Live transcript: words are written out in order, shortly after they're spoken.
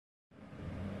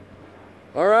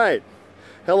All right.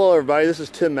 Hello, everybody. This is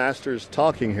Tim Masters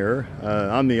talking here.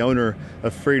 I'm the owner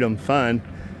of Freedom Fun.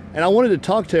 And I wanted to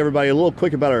talk to everybody a little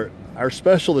quick about our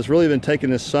special that's really been taken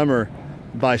this summer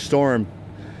by storm.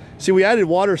 See, we added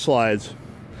water slides,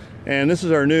 and this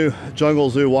is our new Jungle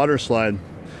Zoo water slide.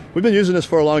 We've been using this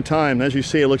for a long time. As you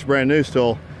see, it looks brand new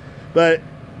still, but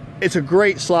it's a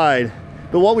great slide.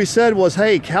 But what we said was,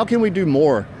 hey, how can we do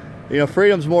more? You know,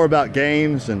 Freedom's more about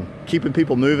games and keeping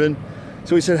people moving.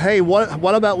 So we said, hey,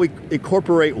 what about we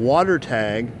incorporate water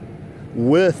tag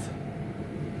with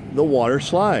the water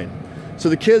slide? So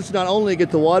the kids not only get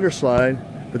the water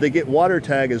slide, but they get water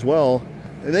tag as well.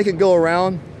 And they can go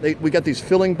around. We got these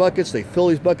filling buckets. They fill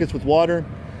these buckets with water.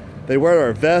 They wear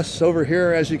our vests over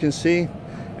here, as you can see,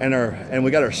 and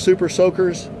we got our super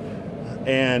soakers.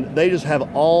 And they just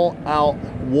have all out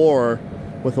war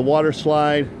with the water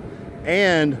slide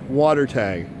and water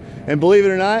tag. And believe it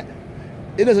or not,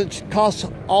 it doesn't cost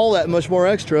all that much more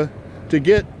extra to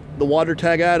get the water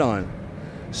tag add-on.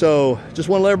 So just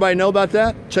want to let everybody know about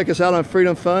that. Check us out on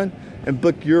Freedom Fun and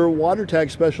book your water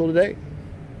tag special today.